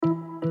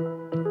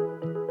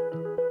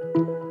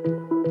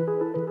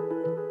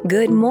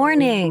Good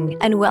morning,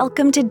 and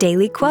welcome to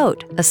Daily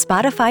Quote, a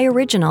Spotify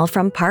original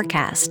from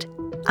Parcast.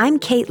 I'm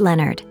Kate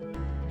Leonard.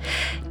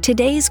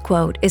 Today's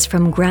quote is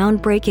from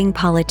groundbreaking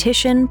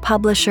politician,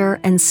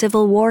 publisher, and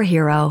Civil War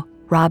hero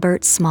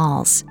Robert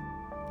Smalls.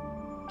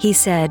 He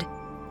said,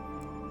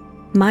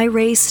 "My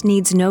race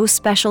needs no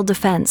special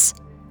defense,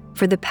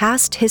 for the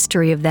past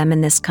history of them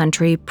in this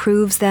country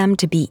proves them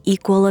to be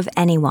equal of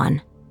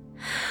anyone.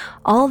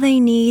 All they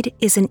need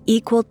is an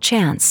equal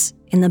chance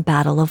in the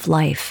battle of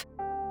life."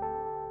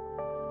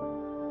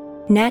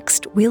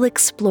 Next, we'll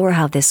explore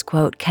how this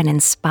quote can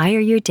inspire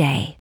your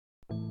day.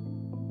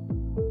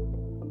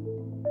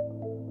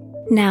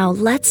 Now,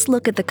 let's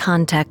look at the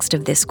context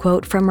of this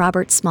quote from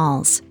Robert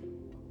Smalls.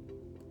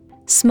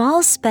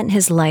 Smalls spent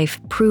his life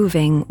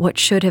proving what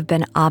should have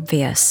been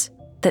obvious,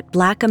 that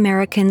Black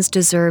Americans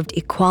deserved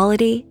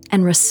equality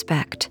and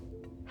respect.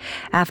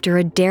 After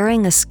a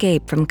daring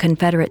escape from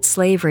Confederate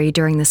slavery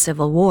during the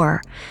Civil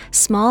War,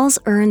 Smalls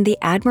earned the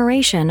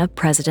admiration of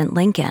President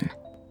Lincoln.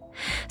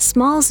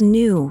 Smalls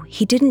knew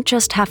he didn't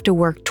just have to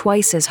work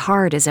twice as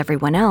hard as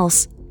everyone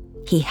else,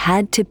 he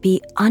had to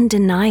be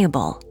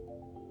undeniable.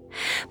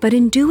 But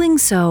in doing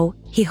so,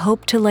 he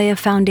hoped to lay a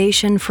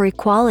foundation for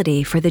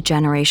equality for the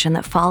generation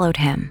that followed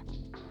him.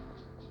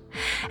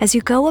 As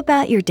you go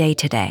about your day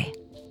today,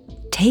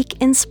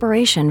 take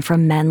inspiration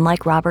from men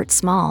like Robert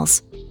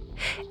Smalls,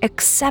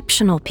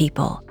 exceptional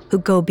people who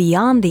go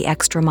beyond the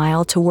extra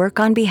mile to work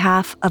on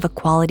behalf of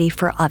equality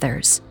for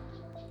others.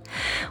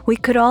 We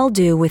could all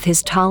do with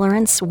his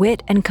tolerance,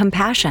 wit, and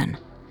compassion.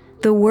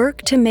 The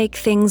work to make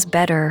things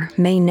better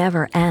may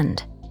never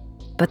end,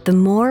 but the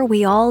more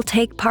we all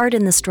take part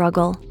in the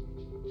struggle,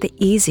 the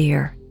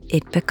easier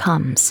it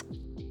becomes.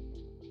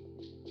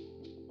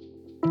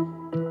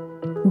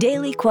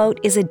 Daily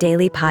Quote is a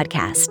daily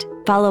podcast.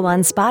 Follow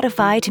on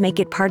Spotify to make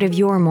it part of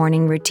your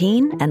morning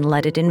routine and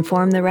let it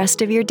inform the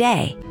rest of your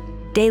day.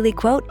 Daily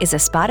Quote is a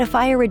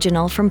Spotify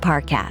original from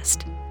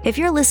Parcast. If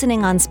you're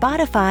listening on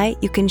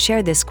Spotify, you can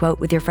share this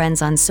quote with your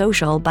friends on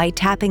social by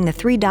tapping the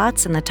 3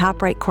 dots in the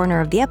top right corner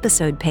of the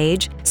episode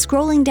page,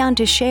 scrolling down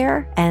to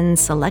share, and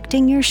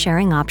selecting your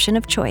sharing option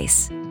of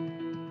choice.